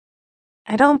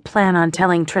I don't plan on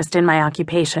telling Tristan my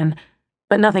occupation,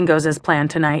 but nothing goes as planned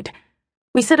tonight.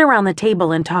 We sit around the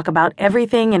table and talk about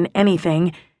everything and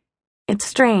anything. It's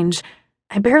strange.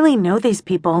 I barely know these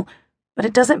people, but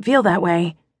it doesn't feel that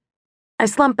way. I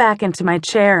slump back into my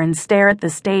chair and stare at the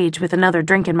stage with another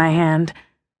drink in my hand.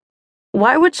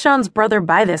 Why would Sean's brother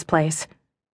buy this place?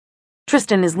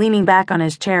 Tristan is leaning back on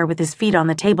his chair with his feet on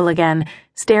the table again,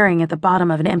 staring at the bottom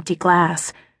of an empty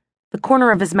glass. The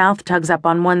corner of his mouth tugs up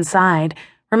on one side,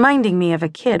 reminding me of a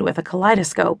kid with a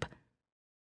kaleidoscope.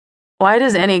 Why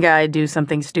does any guy do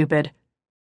something stupid?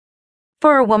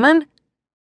 For a woman?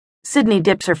 Sydney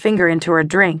dips her finger into her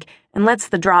drink and lets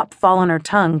the drop fall on her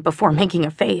tongue before making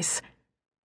a face.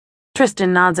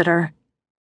 Tristan nods at her.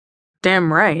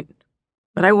 Damn right.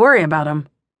 But I worry about him.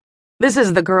 This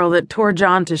is the girl that tore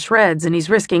John to shreds, and he's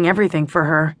risking everything for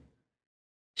her.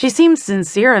 She seems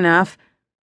sincere enough,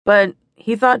 but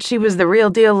he thought she was the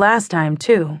real deal last time,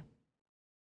 too.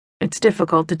 It's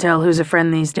difficult to tell who's a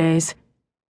friend these days.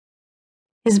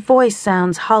 His voice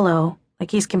sounds hollow,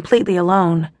 like he's completely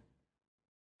alone.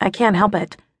 I can't help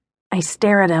it. I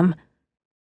stare at him.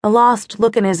 A lost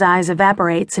look in his eyes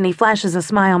evaporates, and he flashes a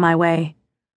smile my way.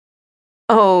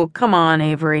 Oh, come on,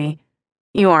 Avery.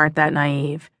 You aren't that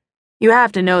naive. You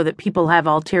have to know that people have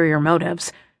ulterior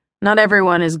motives. Not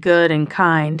everyone is good and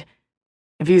kind.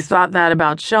 If you thought that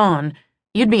about Sean,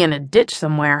 you'd be in a ditch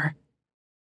somewhere.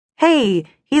 Hey,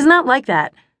 he's not like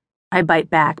that. I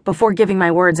bite back before giving my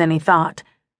words any thought.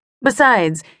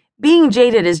 Besides, being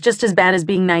jaded is just as bad as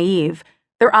being naive.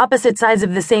 They're opposite sides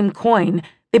of the same coin.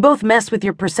 They both mess with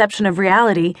your perception of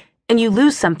reality, and you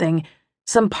lose something,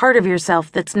 some part of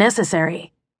yourself that's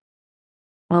necessary.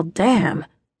 Well, damn.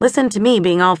 Listen to me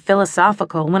being all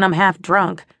philosophical when I'm half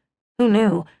drunk. Who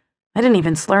knew? I didn't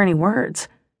even slur any words.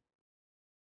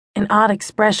 An odd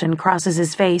expression crosses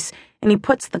his face, and he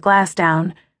puts the glass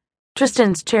down.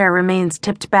 Tristan's chair remains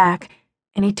tipped back,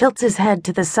 and he tilts his head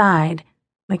to the side,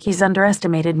 like he's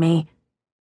underestimated me.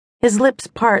 His lips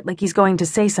part like he's going to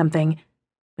say something,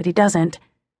 but he doesn't.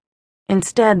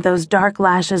 Instead, those dark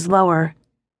lashes lower,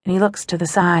 and he looks to the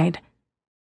side.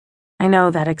 I know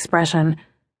that expression.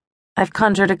 I've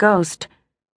conjured a ghost.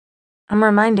 I'm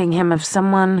reminding him of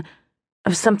something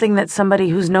that somebody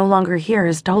who's no longer here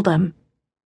has told him.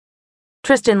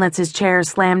 Tristan lets his chair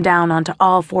slam down onto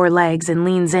all four legs and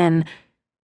leans in.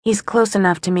 He's close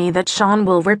enough to me that Sean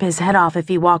will rip his head off if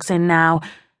he walks in now,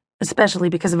 especially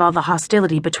because of all the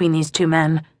hostility between these two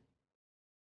men.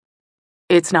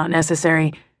 It's not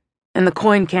necessary, and the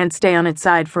coin can't stay on its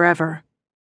side forever.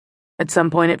 At some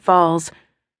point it falls,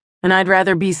 and I'd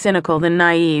rather be cynical than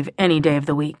naive any day of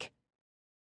the week.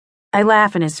 I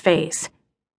laugh in his face.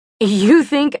 You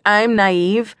think I'm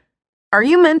naive? Are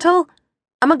you mental?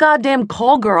 I'm a goddamn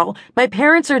call girl. My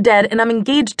parents are dead, and I'm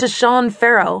engaged to Sean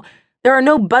Farrow. There are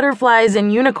no butterflies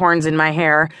and unicorns in my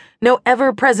hair, no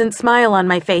ever-present smile on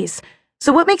my face.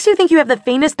 So what makes you think you have the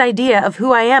faintest idea of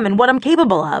who I am and what I'm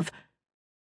capable of?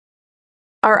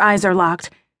 Our eyes are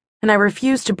locked, and I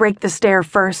refuse to break the stare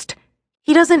first.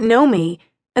 He doesn't know me,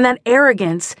 and that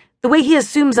arrogance, the way he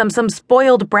assumes I'm some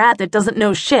spoiled brat that doesn't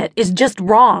know shit, is just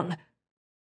wrong.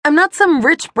 I'm not some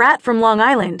rich brat from Long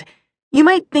Island. You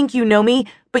might think you know me,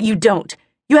 but you don't.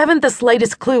 You haven't the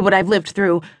slightest clue what I've lived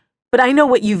through. But I know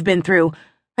what you've been through.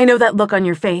 I know that look on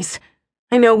your face.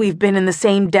 I know we've been in the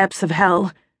same depths of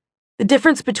hell. The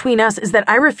difference between us is that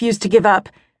I refuse to give up,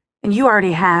 and you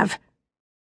already have.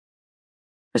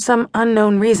 For some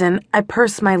unknown reason, I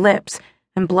purse my lips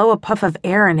and blow a puff of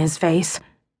air in his face.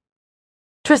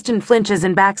 Tristan flinches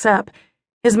and backs up.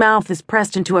 His mouth is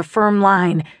pressed into a firm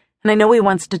line, and I know he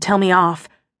wants to tell me off,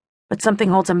 but something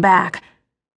holds him back.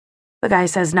 The guy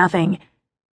says nothing.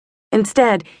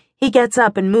 Instead, he gets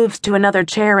up and moves to another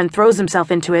chair and throws himself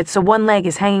into it so one leg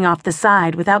is hanging off the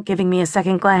side without giving me a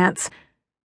second glance.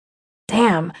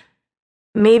 Damn.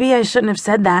 Maybe I shouldn't have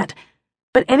said that,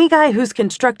 but any guy who's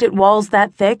constructed walls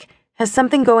that thick has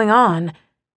something going on.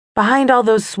 Behind all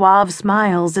those suave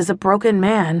smiles is a broken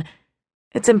man.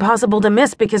 It's impossible to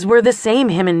miss because we're the same,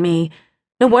 him and me.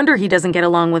 No wonder he doesn't get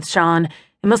along with Sean.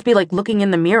 It must be like looking in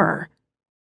the mirror.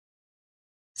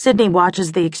 Sydney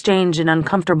watches the exchange in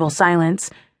uncomfortable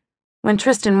silence. When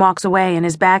Tristan walks away and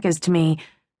his back is to me,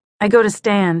 I go to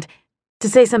stand, to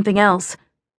say something else.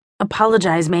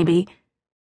 Apologize, maybe.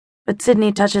 But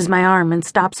Sydney touches my arm and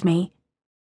stops me.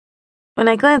 When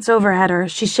I glance over at her,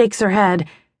 she shakes her head,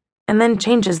 and then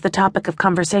changes the topic of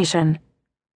conversation.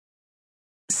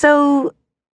 So,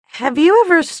 have you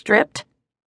ever stripped?